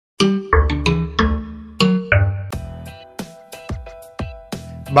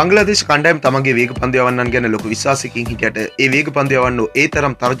බංග්ලාදේශ කණ්ඩායම තමන්ගේ වේග පන්දු යවන්නන් ගැන ලොකු විශ්වාසයකින් හිටියට ඒ වේග පන්දු යවන්නෝ ඒ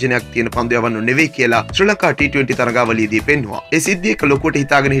තරම් තර්ජනයක් තියෙන පන්දු යවන්නෝ නෙවෙයි කියලා ශ්‍රී ලංකා T20 තරගාවලියේදී පෙන්වුවා. ඒ සිද්ධියක ලොකුවට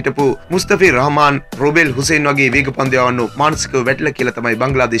හිතාගෙන හිටපු මුස්තෆිර් රහමාන්, රොබෙල් හුසේන් වගේ වේග පන්දු යවන්නෝ මානසිකව වැටලා කියලා තමයි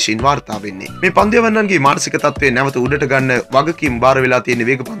බංග්ලාදේශයෙන් වාර්තා වෙන්නේ. මේ පන්දු යවන්නන්ගේ මානසික තත්ත්වය නැවත උඩට ගන්න වගකීම් බාර වෙලා තියෙන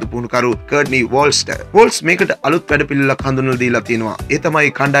වේග පන්දු පුහුණුකරු කර්ඩ්නි වෝල්ස්ට. වෝල්ස් මේකට අලුත් වැඩපිළිවෙලක් හඳුන්වලා දීලා තියෙනවා. ඒ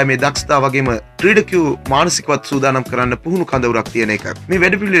තමයි කණ්ඩායමේ දක්ෂතාව වගේම ක්‍රීඩකයෝ මානසිකවත් සූදානම් කරන්න පුහුණු කඳවුරක් තියෙන එක. මේ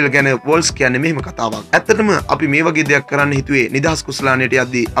වැඩපිළිවෙල ගැන වෝල්ස් කියන්නේ මෙහෙම කතාවක්. ඇත්තටම අපි මේ වගේ දෙයක් කරන්න හිතුවේ නිදහස් කුසලානයට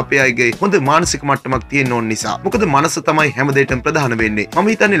යද්දී අපේ අයගේ හොඳ මානසික මට්ටමක් තියෙන්න ඕන නිසා. මොකද මනස තමයි හැමදේටම ප්‍රධාන වෙන්නේ.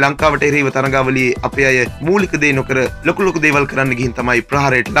 මම හිතන්නේ ලංකාවට එරෙහිව තරගාවලියේ අපේ අය මූලික දේ නොකර ලොකු දේවල් කරන්න ගිහින් තමයි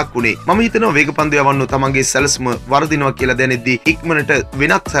ප්‍රහාරයට ලක් වුනේ. මම හිතනවා වේගපන්දු යවන්නෝ තමන්ගේ සැලසුම වර්ධිනවා කියලා දැනෙද්දී ඉක්මනට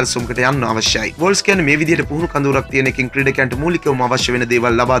වෙනත් සැලසුමකට යන්න අවශ්‍යයි. වෝල්ස් කියන්නේ මේ විදිහට පුහුණු කඳවුරක් තියෙන එකකින් ක්‍රීඩකයන්ට මූලිකවම අවශ්‍ය වෙන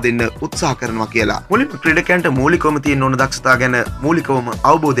දේවල් ලබා දෙන්න උත්සාහ කරනවා කියලා. මුලින්ම ක්‍රීඩකයන්ට මූලිකවම තියෙන ඕන දක්ෂතා ගැන මූලිකවම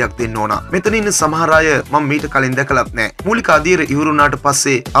අවබෝධයක් දෙන්න ඕන. මෙතන ඉන්න සමහර අය මම මීට කලින් දැකලත් නැහැ. මූලික අධීර ඉවරුණාට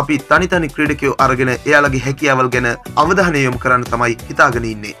පස්සේ අපි තනි ක්‍රීඩකයෝ අරගෙන එයාලගේ හැකියාවල් ගැන අවධානය යොමු කරන්න තමයි හිතාගෙන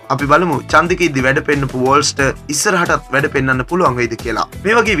ඉන්නේ. අපි බලමු චන්දිකෙද්දි වැඩ පෙන්නපු වෝල්ස්ට ඉස්සරහටත් වැඩ පෙන්වන්න පුළුවන් වෙයිද කියලා.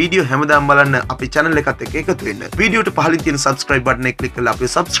 මේ වගේ වීඩියෝ හැමදාම බලන්න අපේ channel එකත් එක්ක එකතු වෙන්න. වීඩියෝට පහළින් තියෙන subscribe button එක ක්ලික් කරලා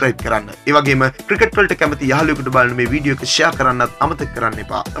අපිව subscribe කරන්න. ඒ වගේම ක්‍රිකට් වලට කැමති යහළුවෙකුට බලන්න මේ වීඩියෝ එක share කරන්නත් අමතක කරන්න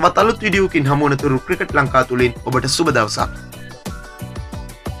එපා. තවත් අලුත් වීඩියෝකින් හමු වෙනතුරු ක්‍රිකට් ලංකා තුලින් ඔබට සුබ දවසක්.